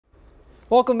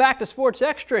Welcome back to Sports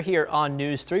Extra here on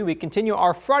News 3. We continue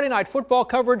our Friday night football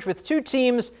coverage with two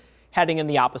teams heading in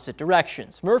the opposite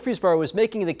directions. Murphysboro is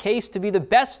making the case to be the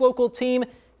best local team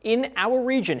in our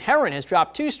region. Herrin has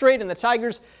dropped 2 straight, and the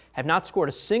Tigers have not scored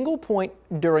a single point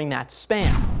during that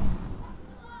span.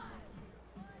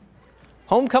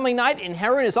 Homecoming night in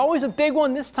Herrin is always a big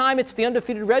one. This time it's the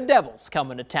undefeated Red Devils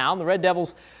coming to town. The Red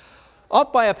Devils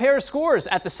up by a pair of scores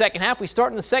at the second half. We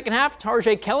start in the second half.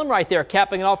 Tarjay Kellum right there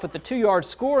capping it off with the 2-yard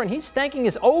score, and he's thanking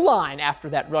his O-line after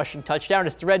that rushing touchdown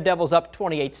as the Red Devils up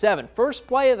 28-7. First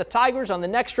play of the Tigers on the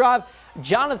next drive,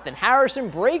 Jonathan Harrison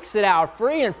breaks it out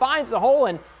free and finds the hole,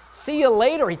 and see you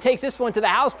later. He takes this one to the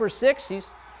house for 6.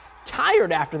 He's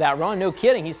tired after that run, no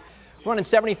kidding. He's running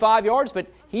 75 yards, but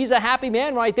he's a happy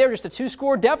man right there. Just a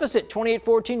 2-score deficit.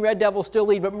 28-14, Red Devils still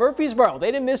lead, but Murphysboro,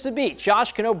 they didn't miss a beat.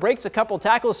 Josh Cano breaks a couple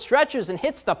tackles, stretches, and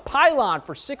hits the pylon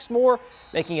for 6 more,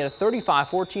 making it a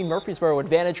 35-14 Murphysboro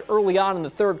advantage early on in the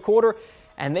third quarter,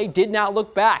 and they did not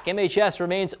look back. MHS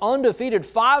remains undefeated,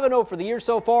 5-0 for the year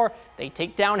so far. They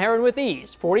take down Herrin with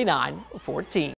ease, 49-14.